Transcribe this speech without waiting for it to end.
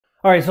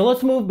All right, so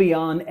let's move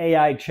beyond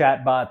AI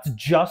chatbots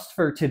just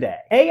for today.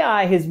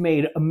 AI has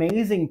made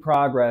amazing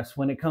progress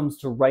when it comes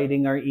to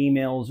writing our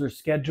emails or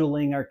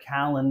scheduling our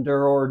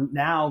calendar or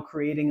now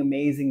creating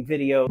amazing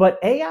videos. But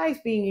AI is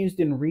being used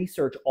in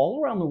research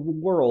all around the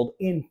world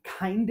in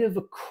kind of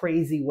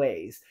crazy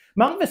ways.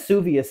 Mount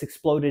Vesuvius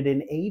exploded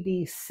in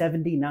AD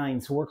 79,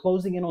 so we're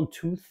closing in on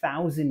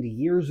 2,000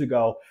 years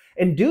ago.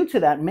 And due to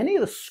that, many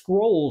of the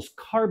scrolls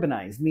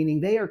carbonized, meaning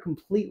they are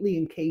completely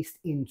encased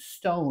in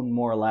stone,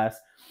 more or less,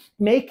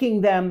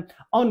 making them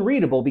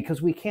unreadable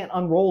because we can't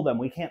unroll them,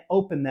 we can't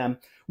open them.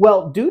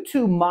 Well, due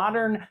to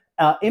modern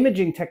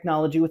imaging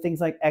technology with things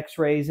like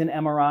x-rays and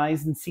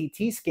MRIs and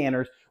CT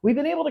scanners, we've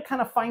been able to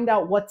kind of find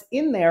out what's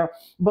in there.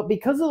 But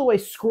because of the way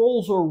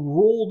scrolls are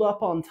rolled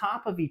up on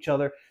top of each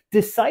other,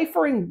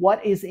 deciphering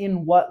what is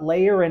in what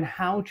layer and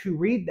how to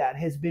read that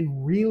has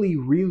been really,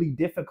 really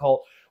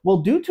difficult. Well,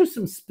 due to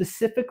some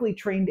specifically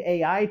trained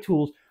AI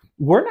tools,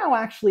 we're now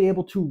actually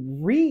able to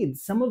read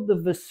some of the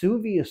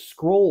Vesuvius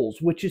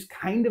scrolls, which is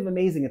kind of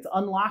amazing. It's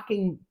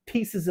unlocking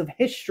pieces of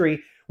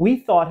history we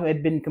thought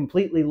had been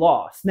completely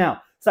lost.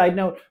 Now, side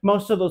note,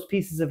 most of those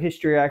pieces of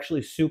history are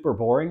actually super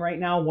boring right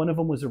now. One of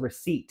them was a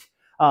receipt.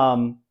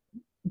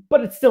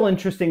 But it's still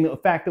interesting, the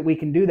fact that we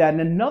can do that.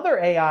 And another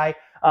AI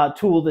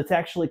tool that's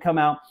actually come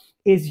out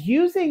is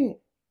using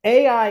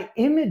AI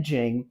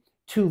imaging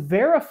to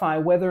verify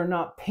whether or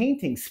not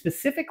paintings,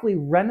 specifically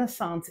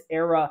Renaissance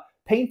era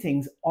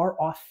paintings, are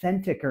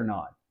authentic or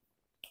not.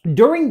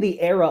 During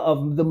the era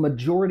of the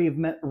majority of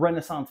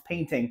Renaissance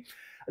painting,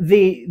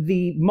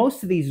 the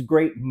most of these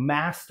great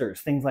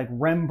masters, things like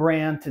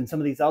Rembrandt and some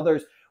of these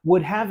others,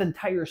 would have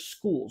entire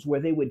schools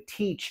where they would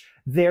teach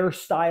their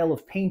style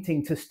of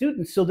painting to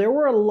students. So there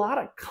were a lot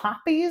of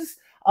copies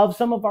of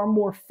some of our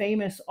more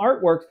famous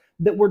artworks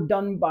that were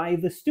done by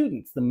the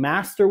students. The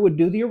master would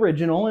do the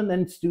original, and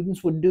then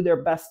students would do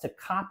their best to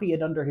copy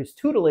it under his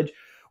tutelage.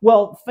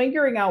 Well,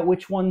 figuring out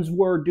which ones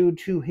were due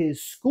to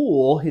his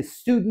school, his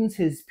students,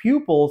 his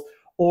pupils,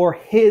 or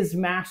his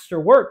master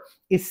work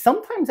is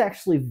sometimes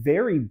actually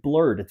very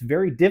blurred. It's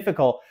very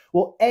difficult.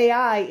 Well,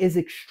 AI is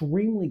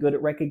extremely good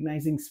at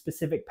recognizing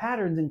specific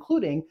patterns,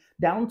 including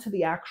down to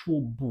the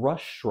actual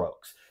brush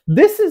strokes.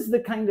 This is the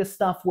kind of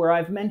stuff where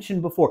I've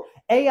mentioned before,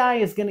 AI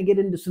is going to get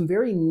into some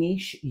very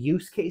niche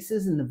use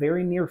cases in the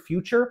very near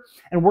future,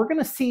 and we're going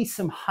to see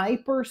some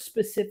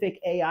hyper-specific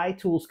AI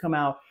tools come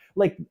out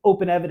like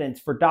open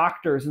evidence for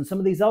doctors and some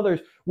of these others,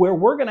 where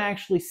we're going to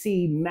actually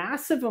see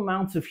massive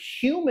amounts of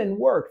human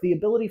work, the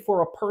ability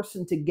for a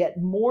person to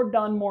get more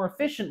done more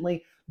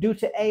efficiently due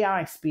to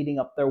AI speeding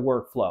up their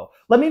workflow.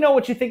 Let me know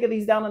what you think of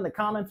these down in the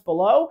comments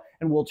below,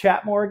 and we'll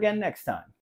chat more again next time.